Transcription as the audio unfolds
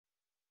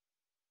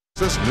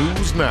Texas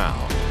News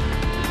Now.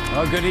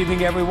 Well, good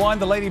evening, everyone.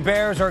 The Lady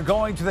Bears are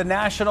going to the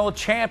national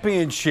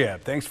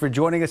championship. Thanks for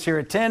joining us here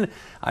at 10.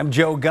 I'm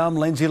Joe Gum.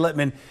 Lindsay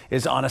Littman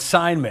is on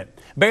assignment.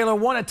 Baylor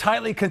won a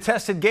tightly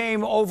contested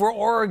game over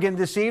Oregon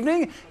this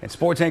evening, and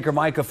sports anchor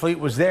Micah Fleet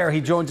was there. He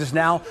joins us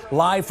now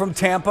live from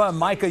Tampa.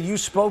 Micah, you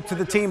spoke to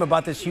the team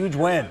about this huge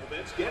win.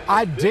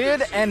 I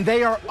did, and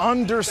they are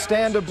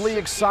understandably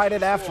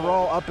excited. After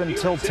all, up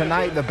until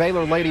tonight, the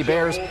Baylor Lady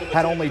Bears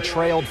had only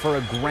trailed for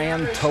a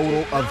grand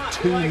total of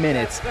 2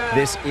 minutes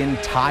this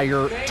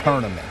entire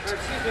tournament.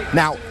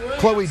 Now,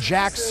 Chloe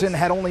Jackson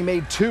had only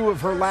made 2 of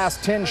her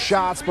last 10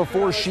 shots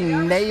before she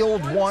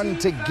nailed one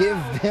to give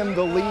them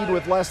the lead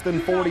with less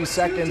than 40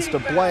 seconds to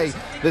play.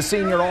 The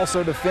senior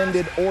also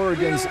defended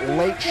Oregon's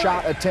late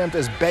shot attempt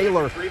as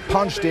Baylor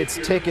punched its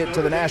ticket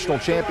to the national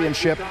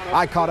championship.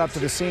 I caught up to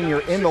the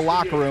senior in the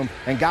locker room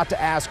and got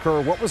to ask her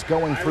what was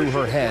going through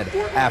her head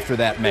after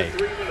that make.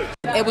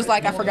 It was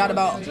like I forgot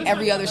about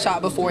every other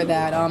shot before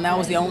that. That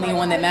was the only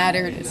one that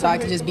mattered, so I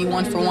could just be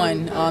 1 for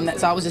 1.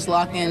 So I was just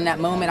locked in that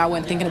moment. I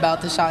wasn't thinking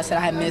about the shots that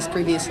I had missed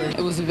previously.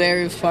 It was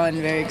very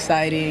fun, very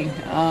exciting.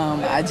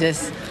 I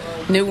just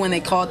knew when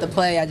they called the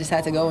play, I just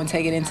had to go and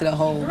take it into the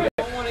hole.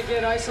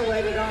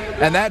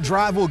 And that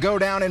drive will go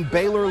down in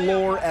Baylor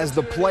lore as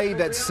the play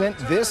that sent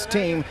this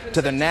team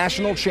to the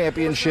national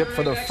championship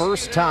for the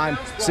first time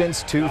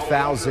since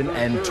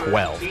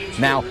 2012.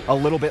 Now, a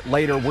little bit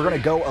later, we're going to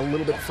go a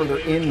little bit further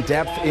in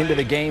depth into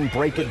the game,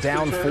 break it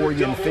down for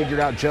you, and figure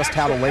out just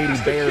how the Lady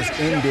Bears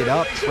ended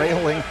up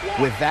trailing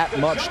with that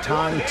much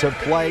time to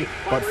play.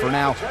 But for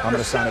now, I'm going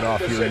to sign it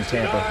off here in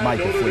Tampa.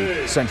 Micah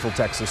Fleet, Central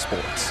Texas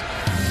Sports.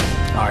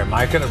 All right,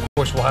 Micah, and of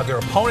course, we'll have their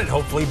opponent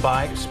hopefully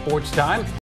by sports time.